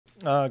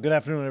Good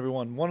afternoon,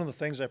 everyone. One of the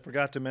things I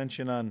forgot to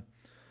mention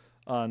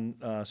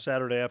on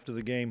Saturday after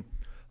the game,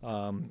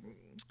 um,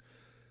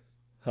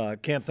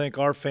 can't thank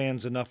our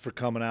fans enough for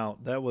coming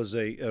out. That was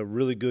a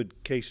really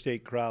good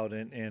K-State crowd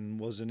and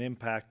was an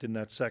impact in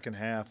that second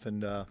half.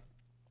 And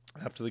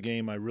after the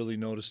game, I really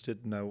noticed it,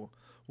 and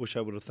wish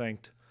I would have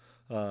thanked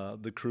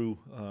the crew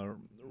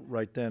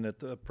right then at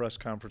the press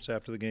conference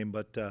after the game.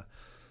 But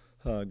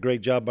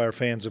great job by our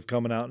fans of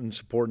coming out and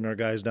supporting our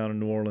guys down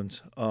in New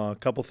Orleans. A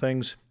couple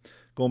things.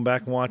 Going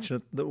back and watching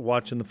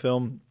the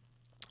film,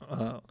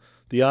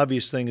 the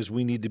obvious thing is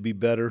we need to be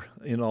better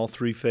in all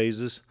three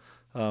phases.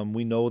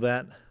 We know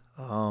that.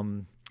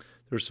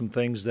 There's some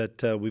things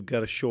that we've got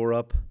to shore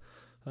up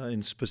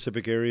in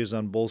specific areas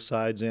on both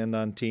sides and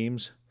on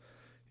teams.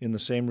 In the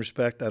same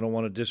respect, I don't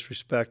want to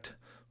disrespect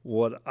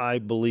what I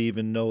believe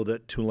and know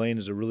that Tulane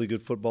is a really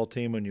good football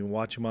team when you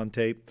watch them on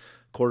tape.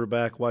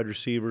 Quarterback, wide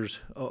receivers,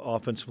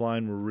 offensive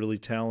line were really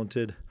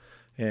talented,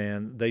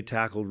 and they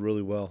tackled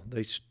really well.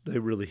 They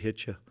really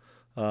hit you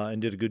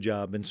and did a good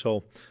job. And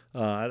so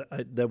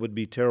that would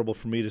be terrible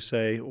for me to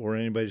say or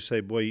anybody to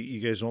say, boy, you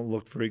guys don't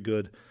look very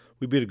good.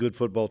 We beat a good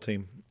football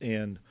team.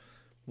 And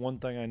one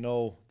thing I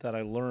know that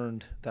I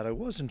learned that I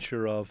wasn't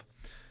sure of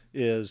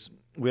is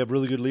we have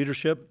really good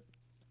leadership,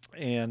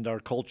 and our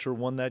culture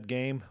won that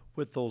game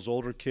with those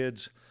older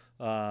kids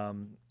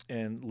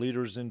and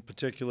leaders in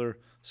particular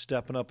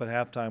stepping up at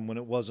halftime when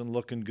it wasn't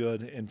looking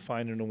good and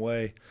finding a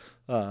way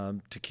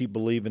to keep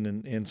believing.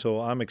 And so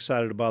I'm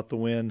excited about the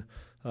win.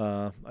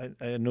 I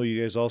know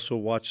you guys also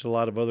watched a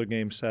lot of other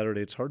games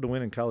Saturday. It's hard to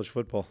win in college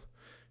football.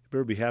 You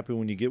better be happy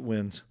when you get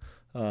wins,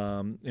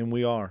 and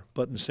we are.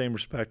 But in the same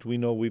respect, we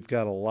know we've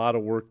got a lot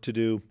of work to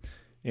do,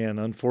 and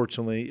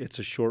unfortunately it's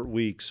a short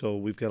week, so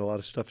we've got a lot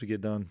of stuff to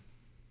get done.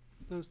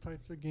 Those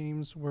types of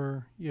games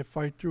where you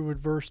fight through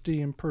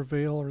adversity and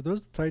prevail, are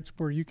those the types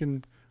where you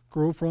can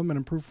grow from and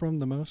improve from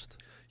the most?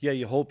 Yeah,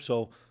 you hope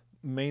so,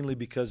 mainly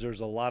because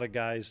there's a lot of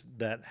guys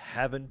that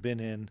haven't been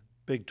in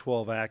Big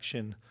 12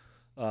 action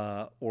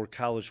or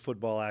college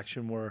football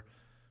action where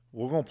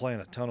we're going to play in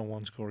a ton of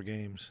one-score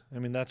games. I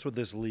mean, that's what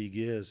this league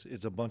is.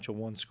 It's a bunch of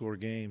one-score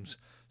games.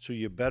 So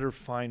you better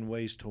find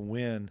ways to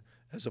win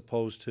as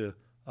opposed to,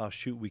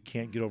 shoot, we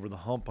can't get over the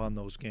hump on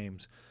those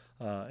games.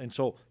 And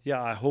so,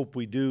 yeah, I hope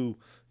we do.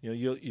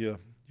 You're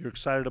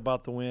excited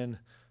about the win.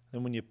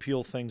 And when you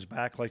peel things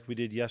back like we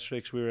did yesterday,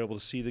 because we were able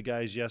to see the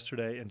guys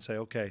yesterday and say,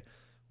 okay,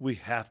 we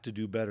have to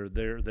do better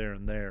there,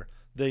 and there.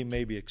 They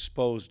maybe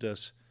exposed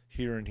us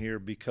here and here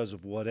because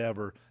of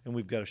whatever, and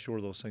we've got to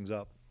shore those things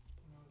up.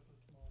 I know it's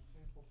a small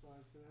sample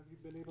size, but have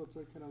you been able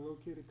to kind of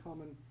locate a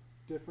common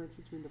difference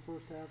between the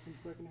first half and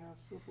second half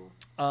so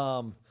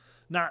far?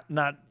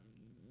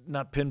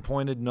 Not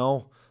pinpointed,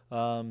 no.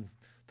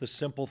 The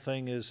simple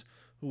thing is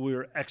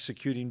we're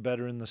executing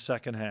better in the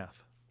second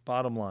half.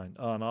 Bottom line,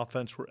 on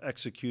offense, we're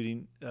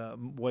executing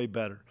way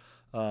better.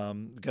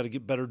 We've got to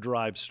get better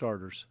drive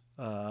starters.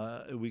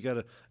 We got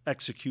to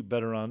execute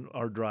better on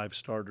our drive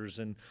starters,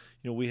 and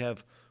we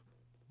have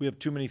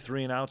too many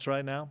 3-and-outs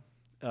right now,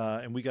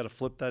 and we got to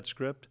flip that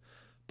script.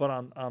 But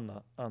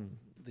on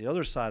the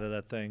other side of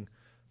that thing,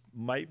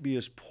 might be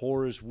as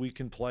poor as we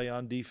can play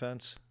on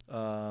defense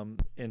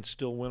and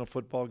still win a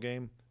football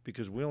game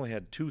because we only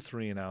had 2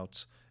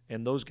 3-and-outs.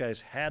 And those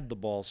guys had the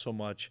ball so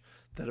much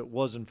that it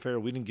wasn't fair.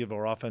 We didn't give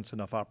our offense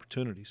enough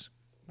opportunities.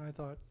 I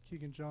thought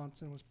Keegan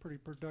Johnson was pretty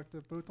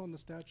productive, both on the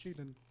stat sheet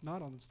and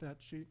not on the stat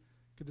sheet.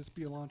 Could this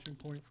be a launching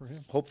point for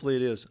him? Hopefully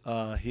it is.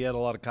 He had a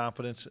lot of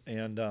confidence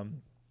and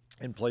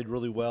played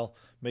really well,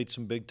 made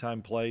some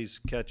big-time plays,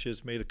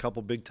 catches, made a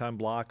couple big-time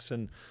blocks,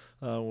 and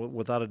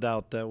without a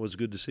doubt, that was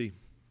good to see.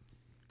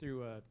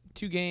 Through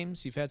 2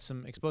 games, you've had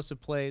some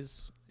explosive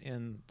plays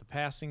in the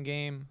passing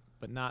game,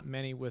 but not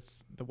many with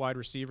the wide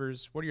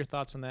receivers. What are your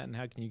thoughts on that, and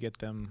how can you get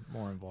them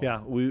more involved?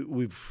 Yeah,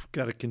 we've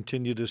got to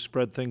continue to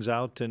spread things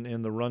out,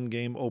 and the run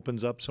game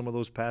opens up some of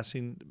those pass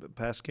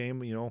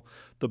game.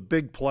 The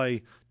big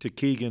play to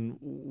Keegan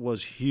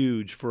was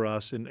huge for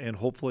us, and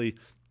hopefully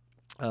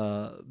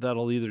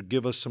that'll either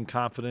give us some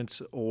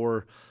confidence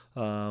or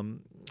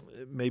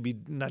maybe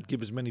not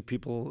give as many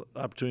people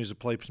opportunities to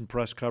play some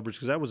press coverage,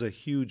 because that was a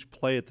huge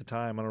play at the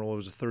time. I don't know, it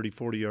was a 30,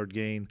 40-yard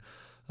gain.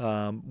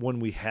 When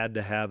we had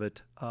to have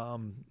it.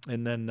 And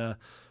then,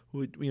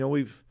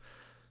 we've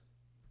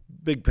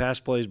big pass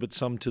plays, but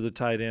some to the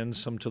tight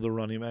ends, some to the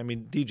running. I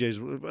mean, DJ's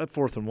at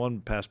 4th and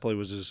 1 pass play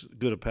was as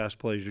good a pass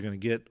play as you're going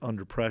to get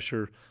under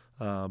pressure,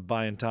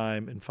 buying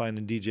time and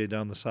finding DJ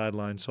down the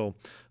sideline. So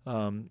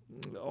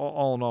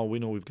all in all, we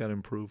know we've got to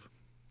improve.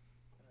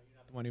 You're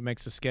not the one who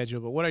makes the schedule,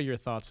 but what are your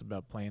thoughts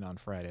about playing on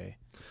Friday?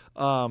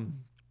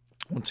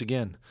 Once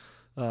again,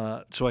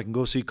 so I can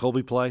go see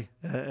Colby play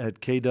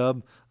at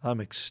K-Dub. I'm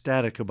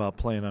ecstatic about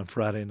playing on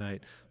Friday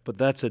night, but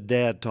that's a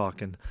dad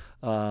talking.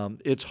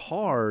 It's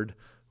hard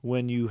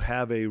when you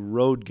have a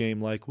road game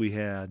like we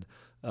had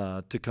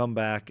to come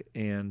back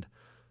and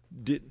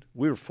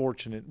we were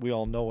fortunate. We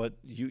all know it.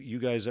 You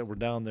guys that were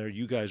down there,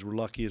 you guys were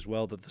lucky as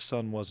well that the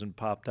sun wasn't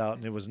popped out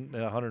and it was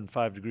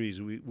 105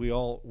 degrees. We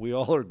all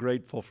are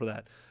grateful for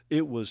that.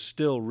 It was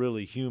still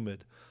really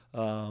humid.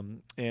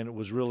 and it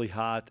was really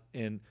hot,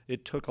 and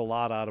it took a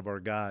lot out of our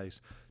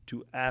guys.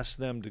 To ask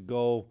them to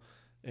go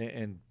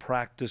and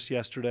practice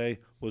yesterday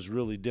was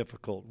really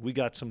difficult. We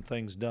got some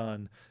things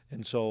done,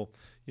 and so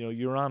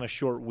you're on a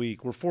short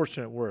week. We're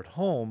fortunate we're at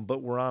home,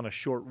 but we're on a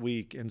short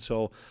week, and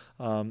so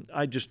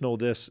I just know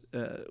this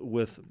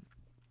with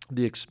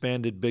the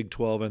expanded Big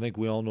 12, I think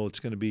we all know it's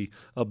going to be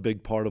a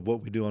big part of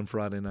what we do on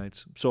Friday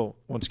nights. So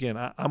once again,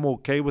 I'm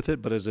okay with it,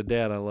 but as a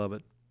dad, I love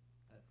it.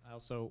 I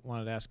also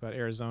wanted to ask about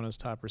Arizona's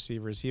top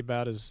receiver. Is he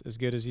about as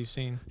good as you've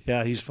seen?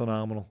 Yeah, he's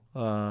phenomenal.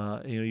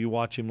 You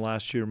watch him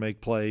last year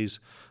make plays,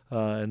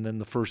 and then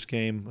the first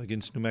game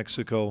against New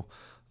Mexico,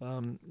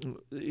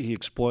 he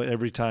exploited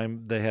every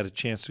time they had a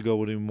chance to go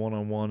with him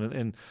one-on-one.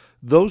 And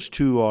those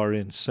two are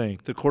in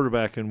sync. The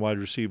quarterback and wide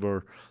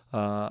receiver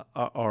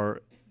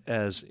are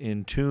as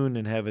in tune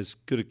and have as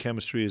good a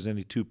chemistry as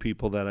any two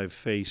people that I've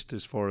faced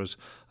as far as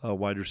a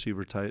wide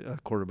receiver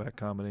type quarterback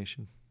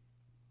combination.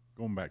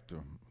 Going back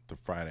to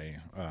Friday,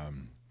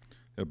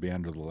 it'll be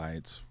under the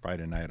lights.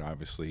 Friday night,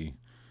 obviously.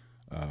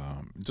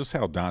 Just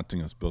how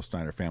daunting is Bill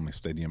Snyder Family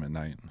Stadium at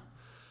night?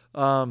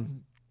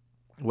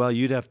 Well,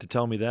 you'd have to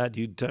tell me that.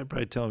 You'd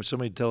probably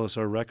somebody tell us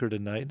our record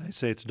at night, and I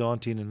say it's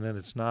daunting, and then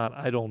it's not.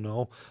 I don't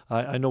know.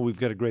 I know we've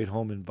got a great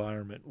home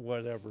environment,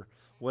 whatever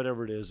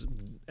it is,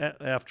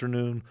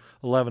 afternoon,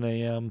 11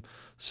 a.m.,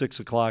 6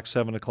 o'clock,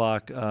 7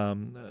 o'clock.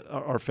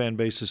 Our fan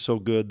base is so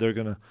good. They're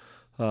going to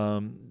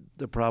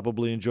they'll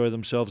probably enjoy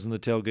themselves in the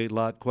tailgate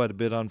lot quite a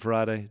bit on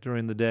Friday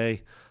during the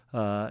day,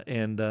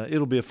 and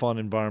it'll be a fun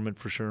environment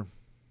for sure.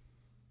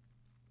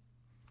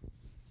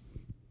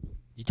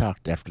 You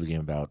talked after the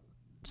game about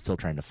still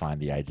trying to find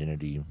the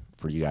identity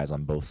for you guys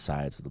on both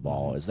sides of the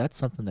ball. Mm-hmm. Is that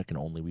something that can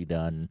only be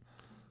done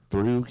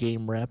through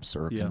game reps,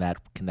 or can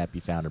that be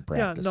found in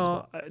practice?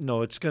 Yeah,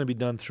 no, it's going to be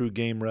done through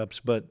game reps,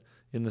 but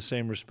in the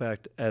same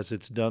respect as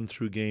it's done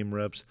through game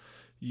reps,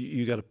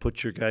 you got to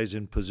put your guys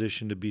in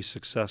position to be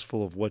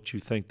successful of what you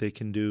think they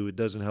can do. It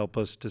doesn't help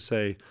us to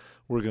say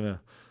we're going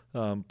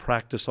to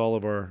practice all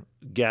of our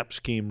gap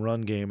scheme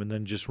run game and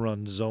then just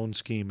run zone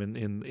scheme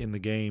in the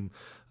game.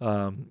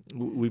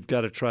 We've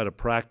got to try to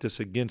practice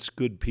against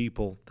good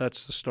people.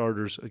 That's the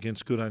starters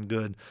against good on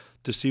good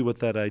to see what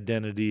that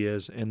identity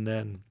is. And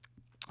then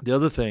the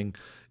other thing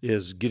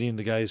is getting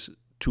the guys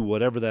to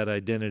whatever that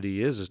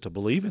identity is to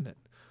believe in it.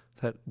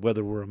 That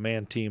whether we're a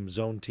man team,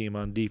 zone team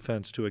on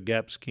defense to a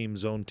gap scheme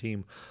zone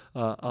team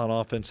on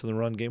offense in the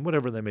run game,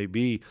 whatever that may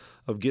be,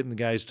 of getting the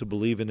guys to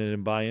believe in it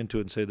and buy into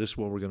it and say, this is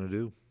what we're going to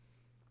do.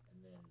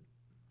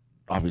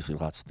 Obviously,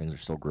 lots of things are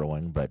still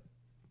growing, but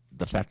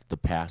the fact that the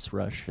pass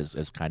rush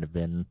has kind of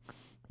been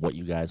what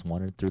you guys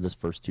wanted through this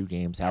first two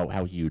games,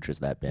 how huge has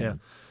that been? Yeah,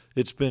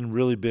 it's been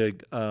really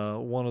big.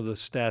 One of the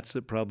stats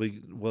that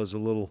probably was a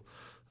little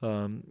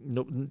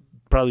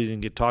probably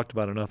didn't get talked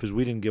about enough is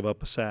we didn't give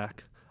up a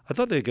sack. I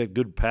thought they got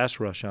good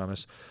pass rush on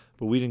us,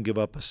 but we didn't give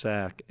up a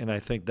sack, and I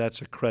think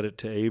that's a credit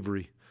to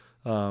Avery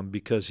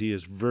because he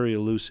is very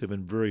elusive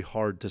and very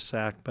hard to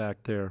sack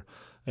back there.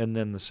 And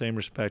then the same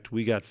respect,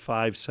 we got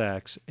 5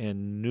 sacks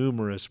and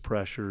numerous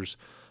pressures,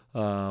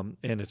 and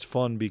it's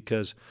fun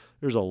because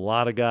there's a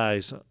lot of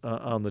guys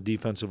on the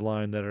defensive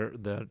line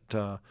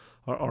that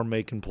are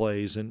making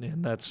plays,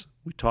 and that's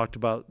we talked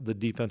about the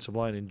defensive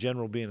line in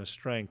general being a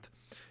strength,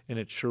 and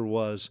it sure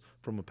was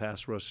from a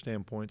pass rush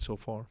standpoint so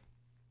far.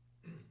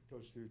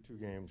 Coach, through 2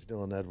 games,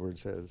 Dylan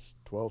Edwards has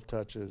 12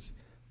 touches,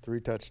 3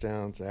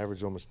 touchdowns,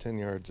 average almost 10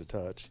 yards a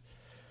touch.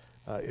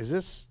 Is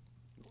this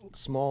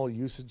small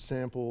usage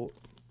sample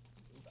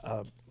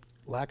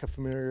lack of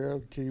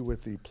familiarity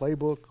with the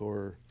playbook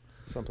or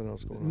something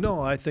else going on?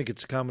 No, I think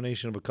it's a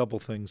combination of a couple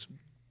things.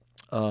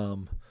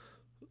 One,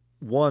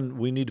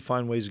 we need to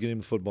find ways to get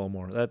him the football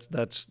more.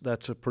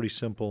 That's a pretty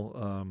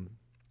simple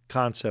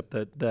concept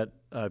that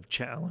I've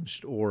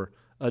challenged or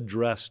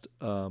addressed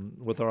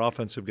with our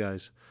offensive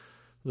guys.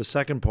 The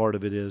second part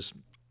of it is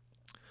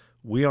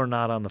we are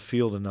not on the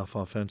field enough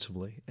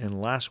offensively,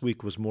 and last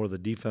week was more the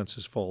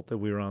defense's fault that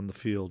we were on the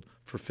field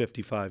for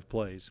 55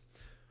 plays.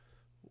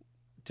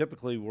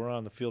 Typically, we're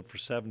on the field for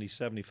 70,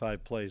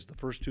 75 plays. The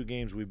first 2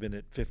 games we've been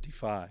at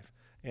 55,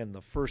 and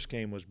the first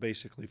game was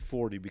basically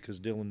 40 because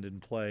Dylan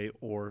didn't play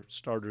or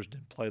starters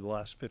didn't play the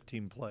last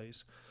 15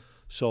 plays.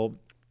 So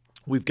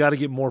we've got to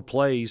get more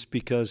plays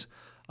because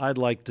I'd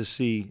like to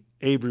see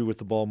Avery with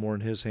the ball more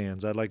in his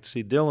hands. I'd like to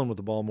see Dylan with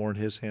the ball more in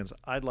his hands.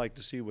 I'd like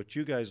to see what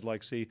you guys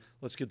like to see.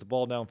 Let's get the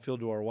ball downfield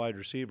to our wide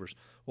receivers.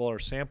 Well, our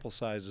sample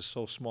size is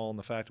so small in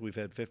the fact that we've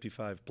had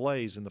 55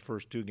 plays in the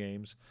first 2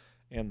 games,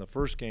 and the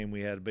first game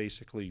we had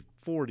basically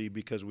 40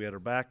 because we had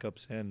our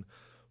backups in.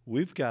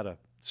 We've got to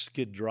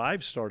get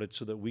drives started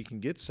so that we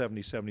can get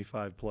 70,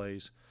 75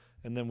 plays,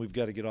 and then we've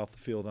got to get off the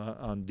field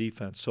on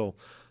defense. So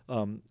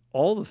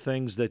all the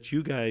things that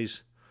you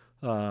guys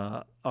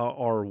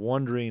are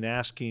wondering,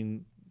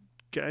 asking,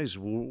 guys,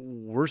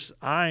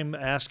 I'm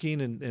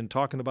asking and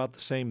talking about the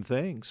same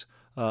things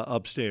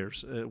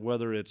upstairs.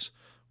 Whether it's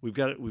we've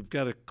got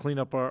to clean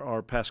up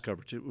our pass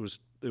coverage. It was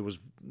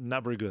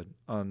not very good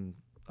on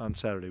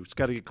Saturday. It's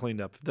got to get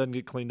cleaned up. If it doesn't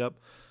get cleaned up,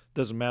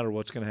 doesn't matter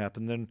what's going to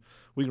happen. Then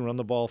we can run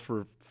the ball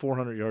for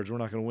 400 yards. We're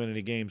not going to win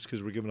any games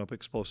because we're giving up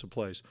explosive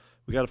plays.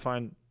 We got to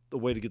find a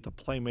way to get the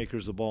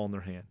playmakers the ball in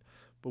their hand.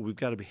 But we've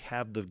got to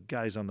have the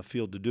guys on the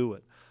field to do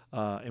it,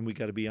 and we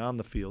got to be on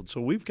the field.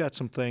 So we've got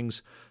some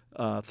things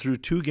through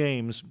 2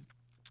 games,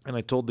 and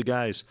I told the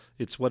guys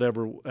it's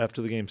whatever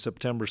after the game,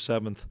 September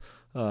 7th.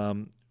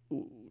 Hang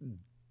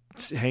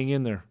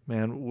in there,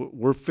 man.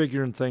 We're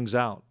figuring things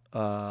out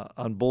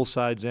on both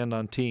sides and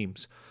on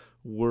teams.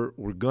 We're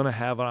going to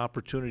have an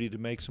opportunity to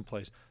make some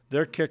plays.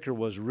 Their kicker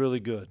was really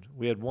good.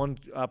 We had one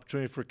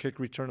opportunity for a kick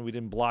return, and we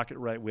didn't block it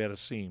right. We had a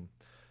seam.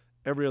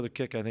 Every other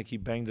kick, I think he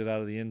banged it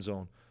out of the end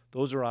zone.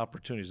 Those are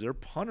opportunities. Their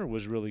punter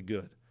was really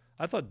good.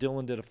 I thought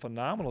Dylan did a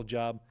phenomenal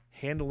job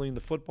handling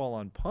the football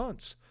on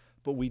punts,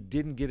 but we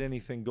didn't get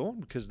anything going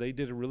because they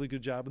did a really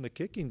good job in the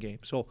kicking game.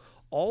 So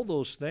all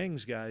those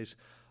things, guys,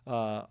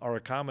 are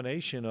a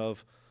combination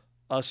of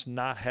us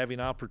not having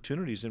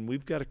opportunities, and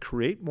we've got to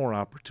create more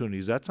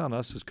opportunities. That's on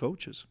us as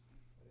coaches.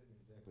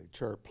 Exactly,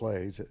 chart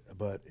plays,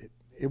 but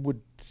it would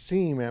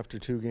seem after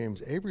 2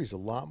 games, Avery's a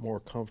lot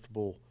more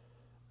comfortable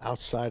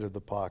outside of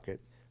the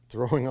pocket,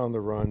 throwing on the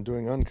run,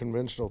 doing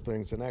unconventional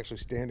things, and actually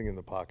standing in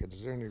the pocket.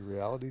 Is there any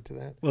reality to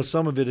that? Well,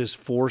 some of it is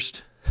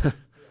forced.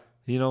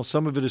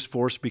 Some of it is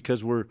forced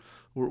because we're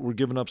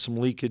giving up some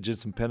leakage and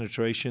some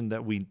penetration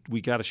that we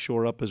got to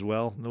shore up as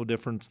well. No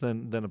difference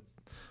than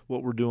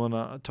what we're doing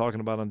talking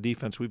about on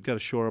defense. We've got to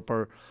shore up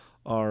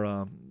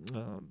our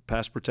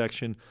pass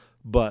protection,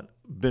 but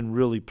been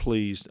really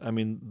pleased. I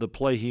mean, the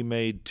play he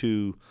made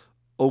to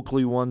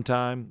Oakley one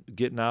time,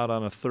 getting out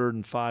on a 3rd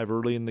and 5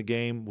 early in the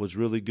game was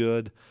really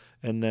good.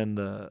 And then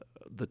the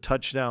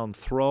touchdown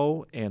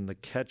throw and the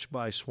catch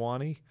by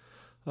Swanee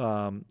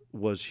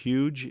was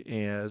huge,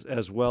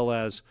 as well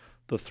as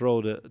the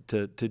throw to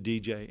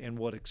DJ. And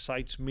what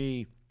excites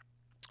me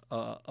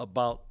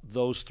about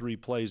those 3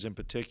 plays in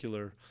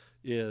particular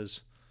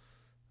is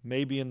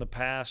maybe in the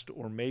past,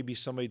 or maybe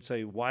somebody'd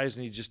say, why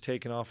isn't he just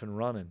taking off and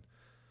running?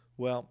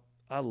 Well,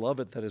 I love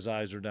it that his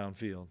eyes are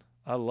downfield.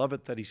 I love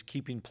it that he's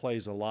keeping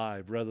plays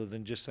alive rather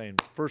than just saying,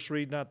 first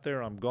read not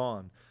there, I'm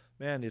gone.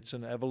 Man, it's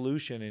an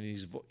evolution, and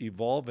he's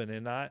evolving.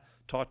 And I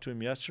talked to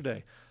him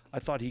yesterday. I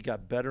thought he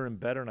got better and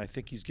better, and I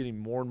think he's getting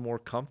more and more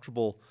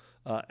comfortable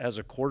as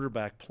a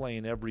quarterback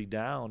playing every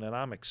down. And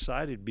I'm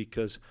excited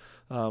because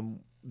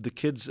the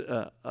kid's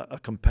a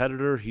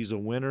competitor. He's a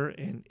winner,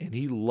 and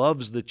he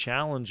loves the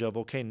challenge of,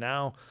 okay,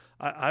 now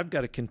I've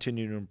got to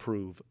continue to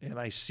improve. And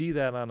I see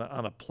that on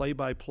a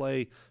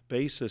play-by-play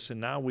basis,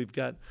 and now we've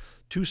got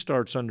 2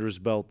 starts under his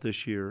belt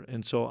this year.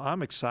 And so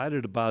I'm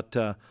excited about,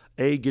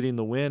 getting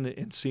the win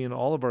and seeing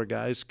all of our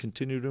guys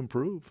continue to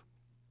improve.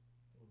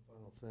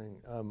 One final thing.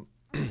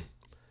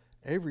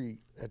 Avery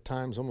at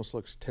times almost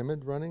looks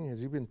timid running. Has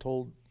he been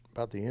told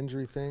about the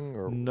injury thing?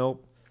 Or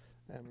Nope.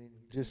 I mean,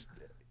 just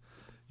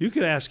 – You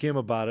could ask him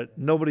about it.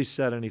 Nobody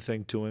said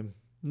anything to him.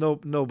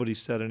 Nobody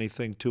said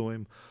anything to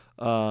him.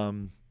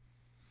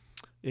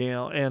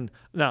 And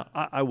now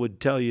I would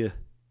tell you,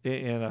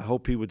 and I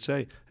hope he would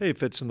say, hey,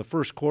 if it's in the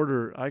first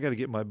quarter, I got to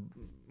get my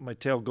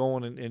tail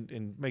going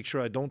and make sure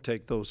I don't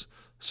take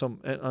some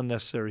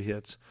unnecessary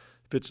hits.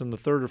 If it's in the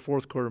 3rd or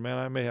 4th quarter, man,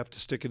 I may have to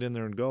stick it in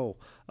there and go.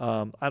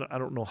 I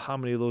don't know how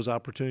many of those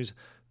opportunities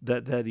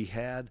that he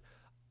had.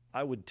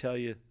 I would tell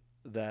you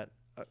that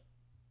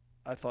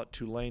I thought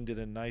Tulane did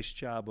a nice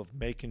job of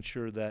making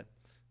sure that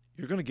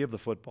you're going to give the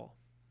football.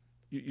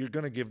 You're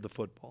going to give the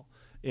football.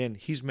 And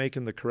he's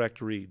making the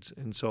correct reads.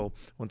 And so,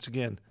 once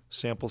again,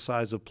 sample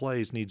size of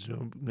plays needs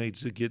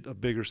to get a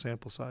bigger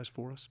sample size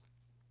for us.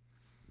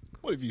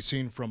 What have you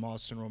seen from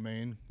Austin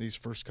Romaine these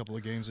first couple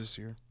of games this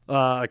year?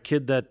 A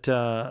kid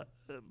that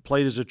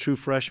played as a true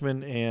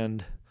freshman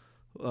and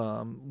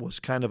was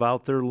kind of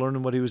out there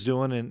learning what he was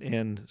doing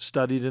and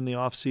studied in the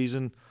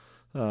offseason,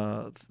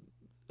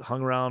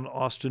 hung around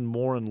Austin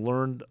more and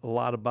learned a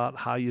lot about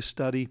how you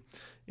study,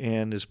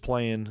 and is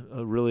playing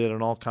really at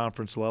an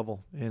all-conference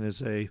level and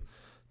is a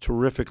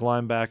terrific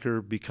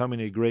linebacker, becoming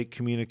a great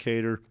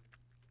communicator,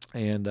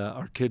 and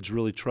our kids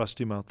really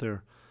trust him out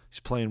there. He's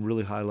playing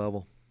really high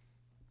level.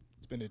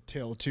 It's been a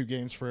tale of 2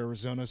 games for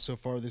Arizona so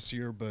far this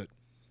year, but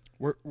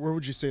where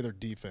would you say their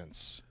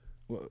defense,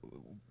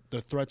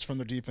 the threats from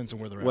their defense and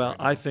where they're at? Well, right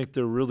now? I think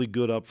they're really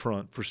good up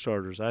front for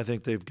starters. I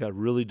think they've got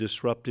really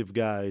disruptive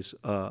guys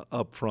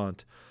up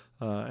front.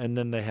 And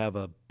then they have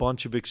a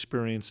bunch of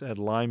experience at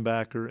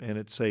linebacker and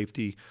at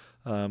safety.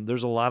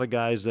 There's a lot of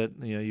guys that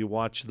you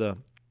watch the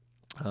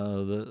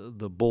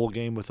bowl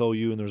game with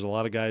OU, and there's a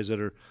lot of guys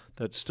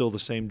that's still the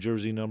same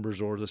jersey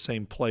numbers or the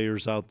same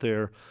players out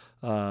there.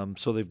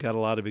 So they've got a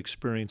lot of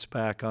experience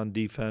back on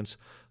defense.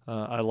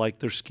 I like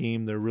their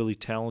scheme. They're really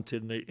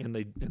talented, and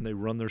they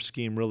run their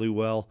scheme really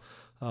well.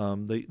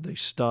 They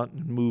stunt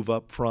and move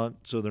up front,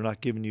 so they're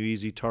not giving you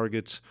easy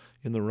targets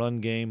in the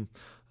run game.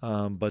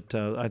 But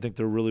I think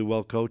they're really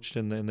well coached,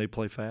 and they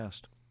play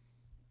fast.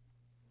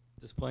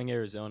 Does playing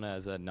Arizona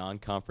as a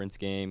non-conference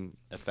game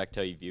affect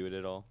how you view it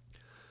at all?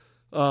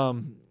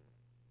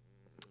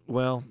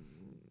 Well,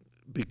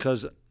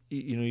 because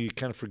you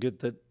kind of forget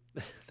that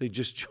they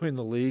just joined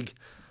the league.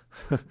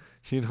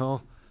 you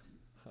know,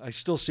 I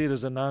still see it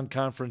as a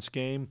non-conference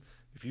game.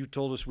 If you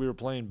told us we were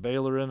playing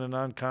Baylor in a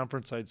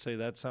non-conference, I'd say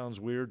that sounds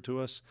weird to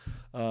us.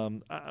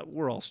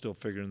 We're all still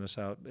figuring this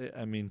out.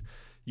 I mean,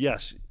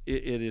 yes,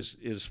 it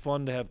is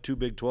fun to have two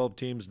Big 12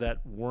 teams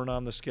that weren't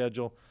on the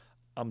schedule.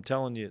 I'm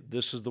telling you,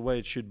 this is the way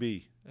it should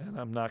be, and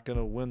I'm not going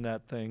to win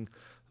that thing.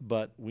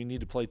 But we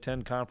need to play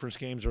 10 conference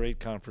games or 8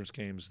 conference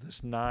games.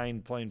 This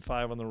 9 playing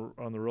 5 on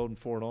the road and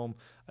 4 at home,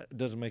 it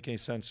doesn't make any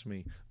sense to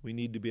me. We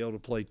need to be able to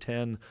play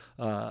 10,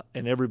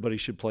 and everybody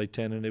should play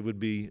 10, and it would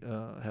be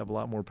have a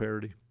lot more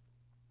parity.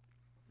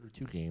 Through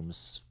 2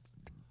 games,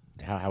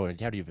 how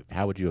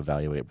would you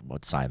evaluate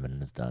what Simon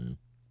has done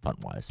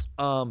punt-wise?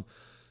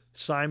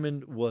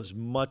 Simon was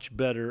much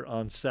better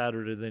on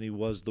Saturday than he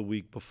was the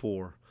week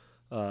before.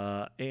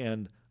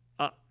 And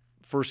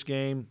first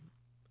game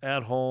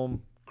at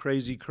home,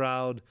 crazy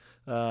crowd,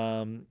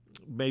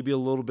 maybe a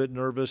little bit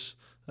nervous,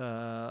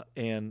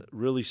 and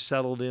really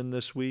settled in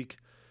this week.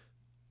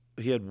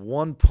 He had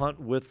 1 punt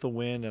with the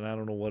wind, and I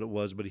don't know what it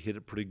was, but he hit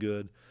it pretty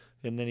good.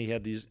 And then he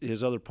had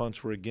his other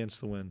punts were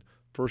against the wind.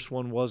 First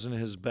one wasn't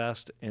his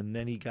best, and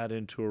then he got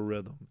into a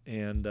rhythm.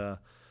 And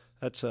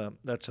that's a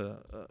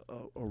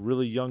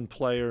really young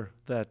player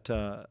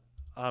that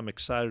I'm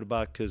excited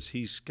about because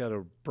he's got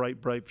a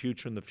bright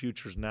future, and the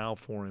future's now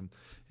for him.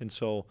 And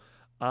so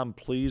I'm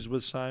pleased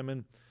with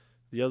Simon.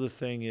 The other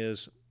thing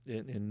is,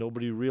 and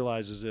nobody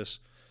realizes this,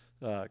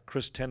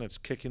 Chris Tennant's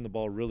kicking the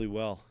ball really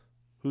well.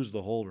 Who's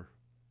the holder?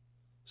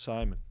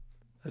 Simon.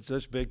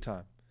 That's big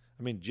time.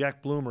 I mean,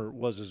 Jack Bloomer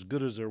was as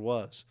good as there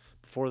was.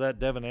 Before that,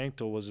 Devin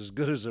Anktel was as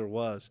good as there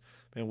was.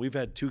 And we've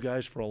had 2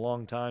 guys for a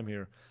long time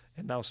here.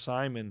 And now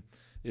Simon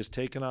is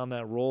taking on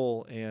that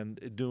role and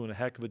doing a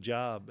heck of a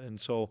job.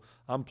 And so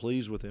I'm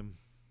pleased with him.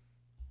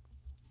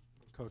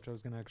 Coach, I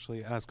was going to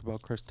actually ask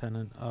about Chris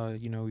Tennant.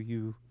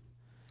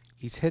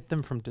 He's hit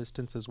them from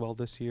distance as well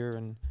this year.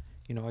 And,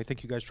 I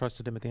think you guys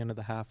trusted him at the end of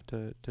the half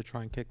to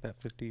try and kick that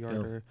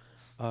 50-yarder.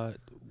 Yeah.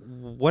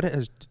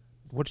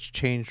 What's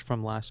changed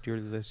from last year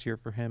to this year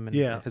for him? And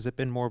has it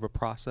been more of a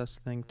process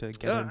thing to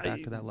get him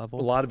back to that level?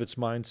 A lot of it's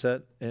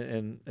mindset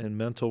and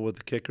mental with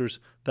the kickers.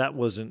 That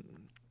wasn't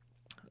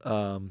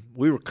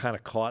we were kind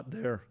of caught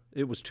there.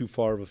 It was too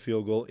far of a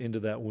field goal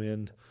into that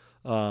wind.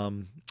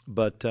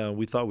 But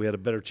we thought we had a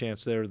better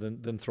chance there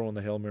than throwing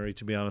the Hail Mary,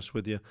 to be honest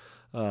with you.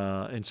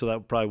 And so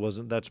that probably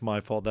wasn't – that's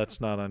my fault.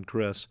 That's not on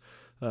Chris.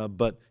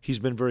 But he's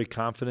been very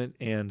confident,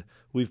 and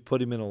we've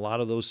put him in a lot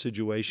of those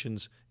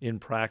situations in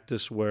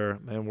practice where,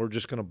 man, we're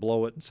just going to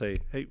blow it and say,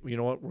 hey, you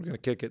know what, we're going to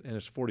kick it, and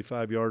it's a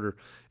 45-yarder,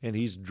 and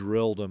he's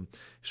drilled him.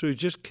 So he's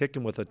just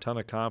kicking with a ton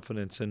of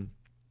confidence, and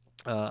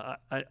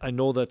I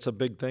know that's a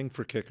big thing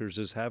for kickers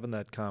is having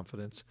that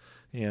confidence,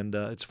 and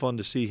it's fun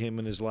to see him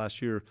in his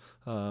last year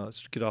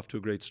get off to a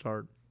great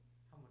start.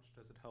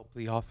 Does it help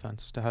the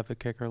offense to have a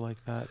kicker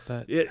like that?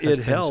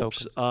 It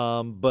helps,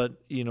 but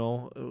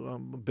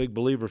I'm a big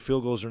believer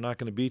field goals are not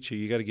going to beat you.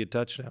 You got to get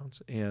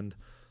touchdowns, and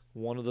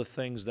one of the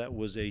things that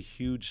was a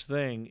huge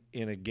thing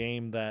in a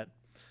game that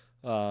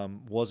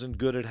wasn't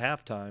good at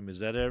halftime is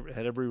that it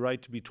had every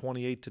right to be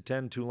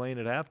 28-10 Tulane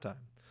at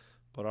halftime,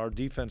 but our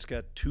defense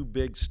got 2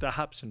 big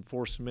stops and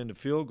forced them into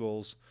field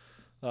goals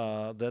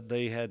that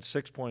they had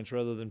 6 points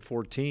rather than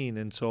 14,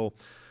 and so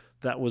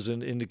that was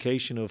an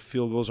indication of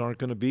field goals aren't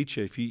going to beat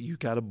you. If you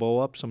got to bow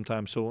up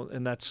sometimes. So,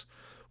 and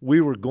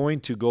we were going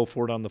to go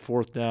for it on the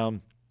 4th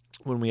down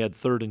when we had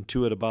 3rd and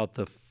 2 at about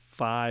the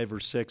 5 or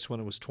 6 when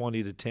it was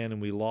 20-10,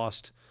 and we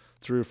lost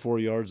 3 or 4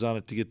 yards on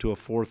it to get to a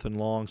 4th and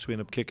long. So we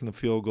ended up kicking the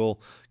field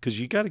goal because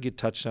you got to get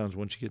touchdowns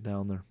once you get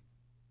down there.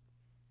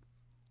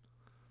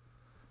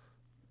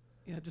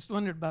 Yeah, just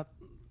wondered about.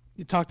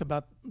 You talked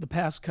about the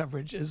pass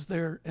coverage. Is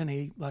there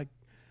any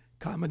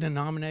common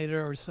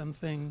denominator or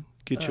something?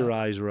 Get your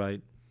eyes right.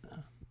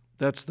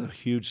 That's the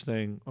huge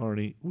thing,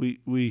 Arnie.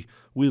 We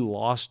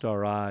lost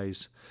our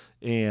eyes,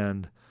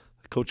 and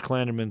Coach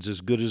Klanderman's as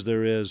good as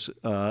there is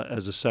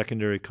as a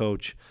secondary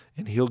coach,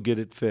 and he'll get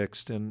it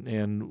fixed,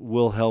 and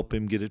we'll help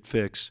him get it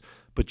fixed.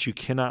 But you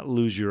cannot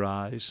lose your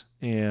eyes.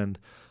 And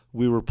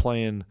we were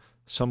playing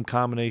some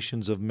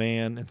combinations of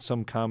man and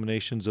some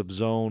combinations of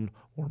zone,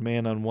 or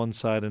man on one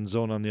side and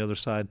zone on the other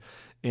side,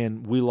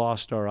 and we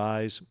lost our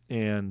eyes.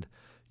 And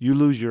you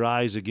lose your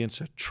eyes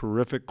against a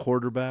terrific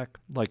quarterback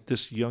like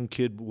this young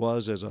kid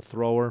was as a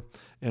thrower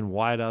and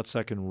wideouts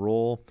that can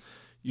roll,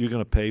 you're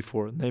going to pay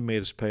for it. And they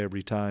made us pay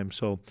every time.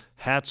 So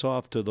hats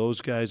off to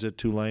those guys at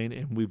Tulane,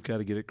 and we've got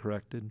to get it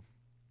corrected.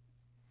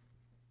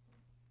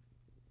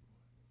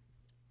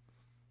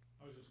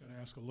 I was just going to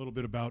ask a little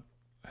bit about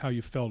how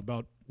you felt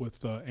about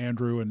with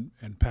Andrew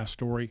and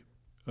Pastore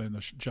and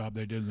the job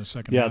they did in the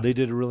second half. Yeah, they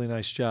did a really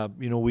nice job.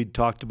 We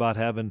talked about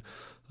having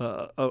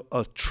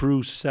a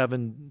true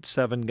seven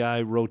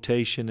guy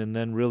rotation, and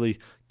then really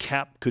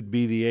Cap could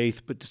be the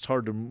 8th, but it's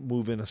hard to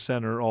move in a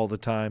center all the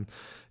time.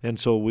 And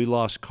so we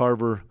lost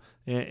Carver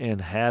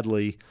and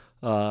Hadley,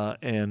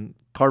 and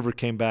Carver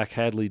came back,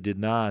 Hadley did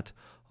not.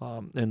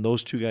 And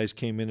those two guys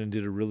came in and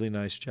did a really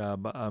nice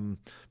job. I'm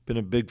been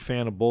a big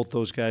fan of both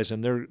those guys,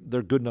 and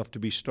they're good enough to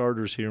be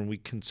starters here, and we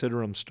consider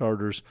them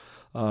starters.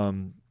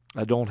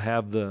 I don't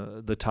have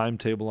the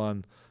timetable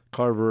on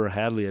Carver or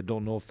Hadley. I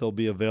don't know if they'll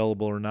be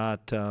available or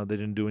not. They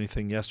didn't do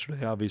anything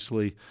yesterday,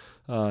 obviously,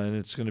 and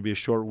it's going to be a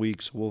short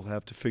week, so we'll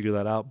have to figure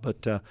that out.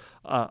 But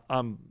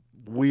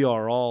we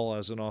are all,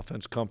 as an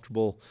offense,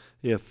 comfortable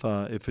if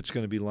it's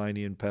going to be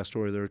Liney and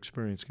Pastore. They're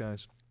experienced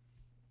guys.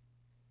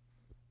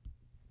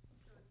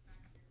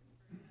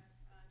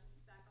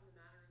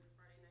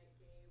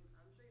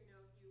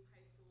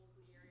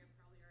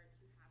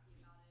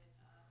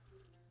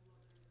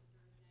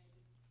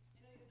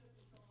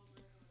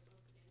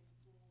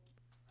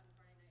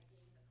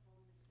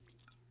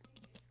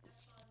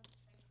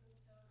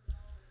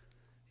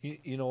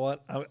 You know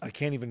what? I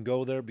can't even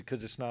go there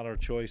because it's not our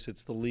choice.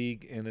 It's the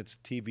league and it's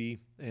TV,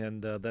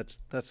 and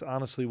that's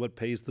honestly what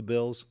pays the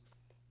bills.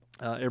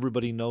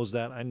 Everybody knows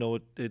that. I know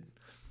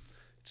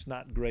it's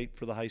not great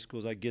for the high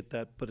schools. I get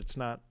that, but it's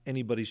not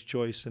anybody's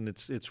choice, and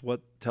it's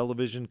what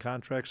television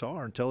contracts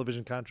are, and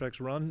television contracts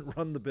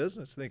run the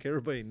business. I think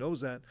everybody knows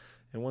that.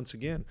 And once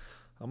again,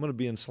 I'm going to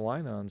be in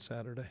Salina on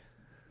Saturday.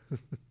 I'm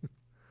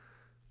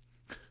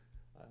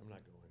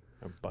not going.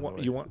 By the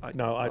way. You want? I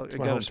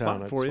got a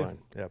spot for you. Fine.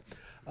 Yeah.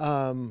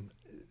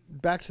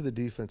 Back to the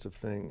defensive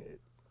thing.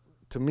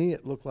 To me,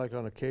 it looked like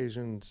on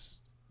occasions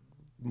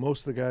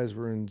most of the guys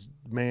were in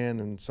man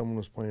and someone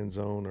was playing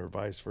zone or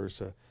vice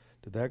versa.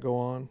 Did that go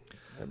on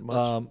that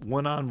much?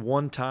 Went on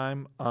one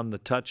time on the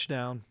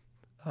touchdown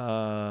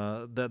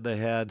that they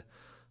had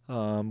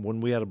when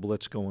we had a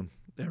blitz going.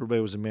 Everybody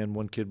was in man,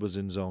 one kid was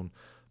in zone.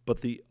 But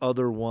the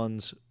other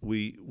ones,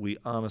 we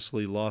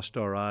honestly lost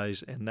our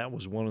eyes, and that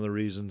was one of the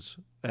reasons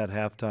at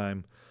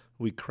halftime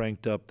we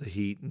cranked up the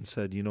heat and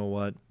said, you know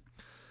what,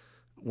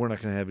 we're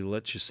not going to have you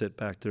let you sit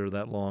back there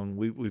that long.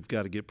 We've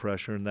got to get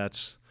pressure, and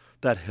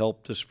that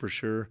helped us for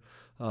sure.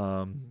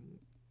 And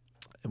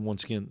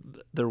once again,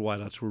 their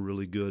wideouts were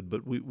really good,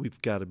 but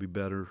we've got to be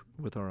better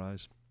with our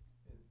eyes.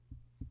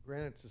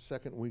 Granted, it's the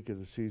second week of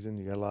the season.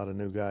 You got a lot of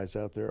new guys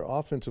out there.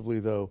 Offensively,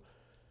 though,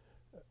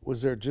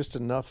 was there just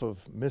enough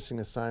of missing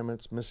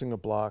assignments, missing a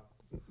block,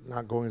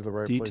 not going to the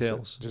right place?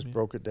 Details. Just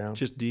broke it down?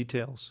 Just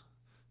details.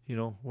 You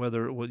know,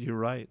 you're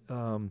right.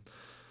 A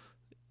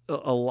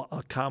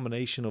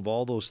combination of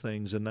all those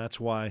things, and that's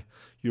why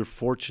you're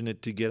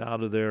fortunate to get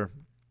out of there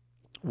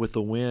with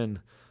a win.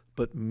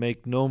 But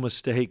make no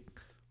mistake,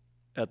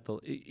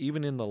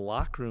 even in the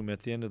locker room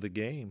at the end of the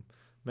game,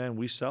 man,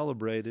 we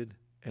celebrated,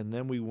 and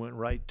then we went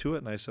right to it.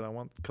 And I said, I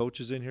want the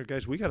coaches in here,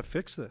 guys. We got to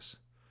fix this.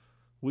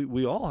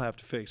 We all have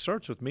to fix. It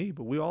starts with me,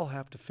 but we all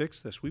have to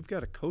fix this. We've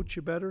got to coach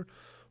you better.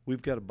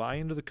 We've got to buy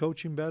into the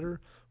coaching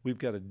better. We've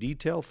got to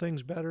detail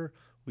things better.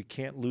 We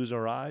can't lose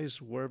our eyes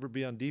wherever it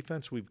be on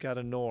defense. We've got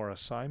to know our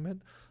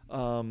assignment.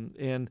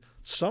 And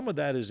some of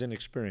that is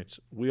inexperience.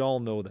 We all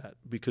know that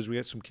because we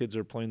got some kids that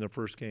are playing their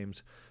first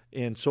games.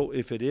 And so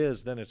if it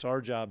is, then it's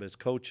our job as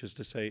coaches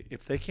to say,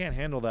 if they can't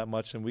handle that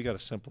much, then we got to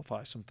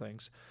simplify some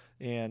things.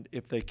 And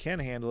if they can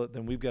handle it,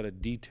 then we've got to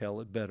detail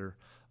it better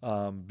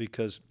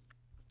because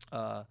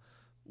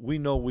we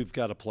know we've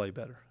got to play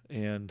better.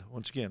 And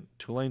once again,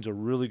 Tulane's a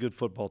really good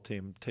football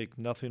team. Take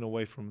nothing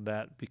away from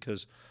that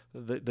because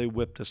they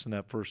whipped us in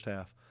that first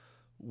half.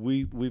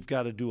 We've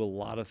got to do a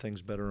lot of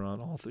things better on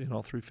in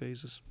all three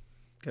phases.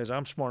 Guys,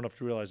 I'm smart enough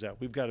to realize that.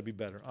 We've got to be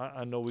better.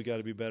 I know we got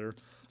to be better,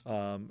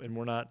 and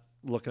we're not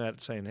looking at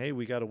it saying, hey,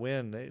 we got to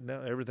win. Hey,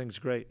 no, everything's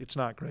great. It's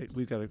not great.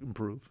 We've got to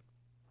improve.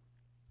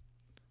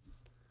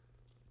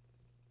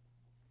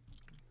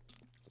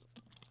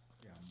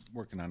 Yeah, I'm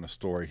working on a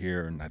story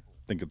here, and I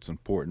think it's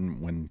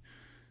important when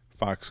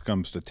Fox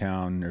comes to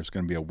town, there's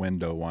going to be a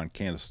window on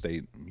Kansas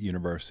State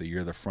University.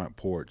 You're the front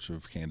porch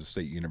of Kansas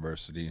State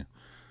University.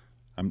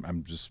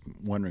 I'm just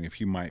wondering if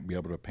you might be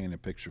able to paint a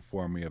picture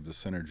for me of the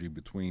synergy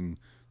between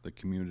the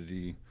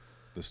community,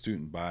 the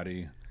student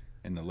body,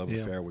 and the love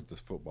affair with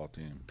this football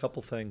team.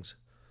 Couple things.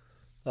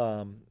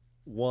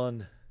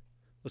 One,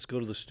 let's go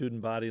to the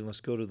student body and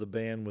let's go to the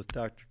band with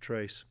Dr.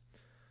 Trace.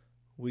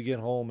 We get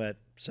home at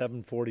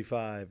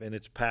 7:45 and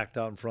it's packed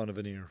out in front of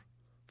an ear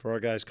for our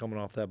guys coming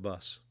off that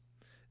bus.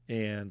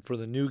 And for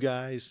the new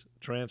guys,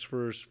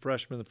 transfers,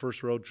 freshmen, the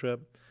first road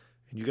trip,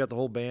 and you got the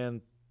whole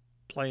band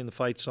playing the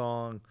fight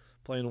song,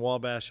 playing the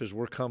Wabash as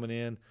we're coming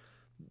in.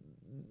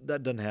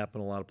 That doesn't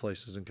happen a lot of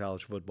places in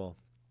college football.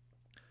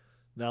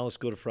 Now let's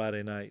go to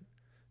Friday night.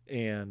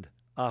 And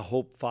I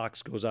hope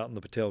Fox goes out in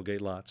the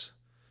tailgate lots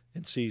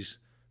and sees,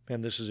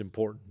 man, this is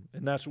important.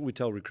 And that's what we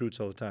tell recruits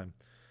all the time.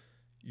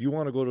 You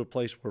want to go to a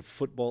place where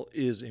football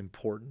is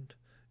important.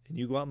 And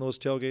you go out in those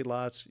tailgate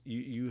lots,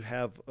 you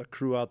have a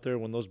crew out there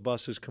when those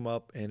buses come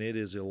up, and it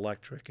is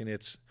electric, and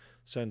it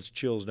sends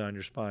chills down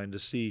your spine to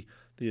see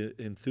the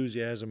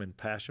enthusiasm and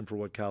passion for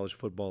what college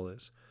football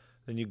is.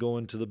 Then you go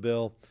into the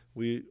Bill.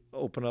 We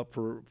open up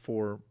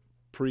for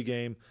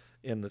pregame,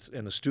 and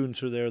the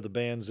students are there, the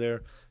band's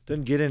there.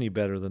 Doesn't get any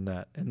better than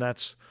that. And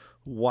that's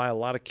why a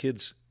lot of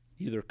kids,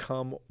 either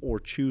come or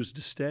choose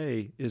to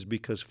stay is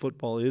because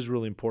football is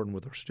really important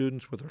with our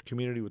students, with our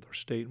community, with our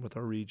state, and with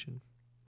our region.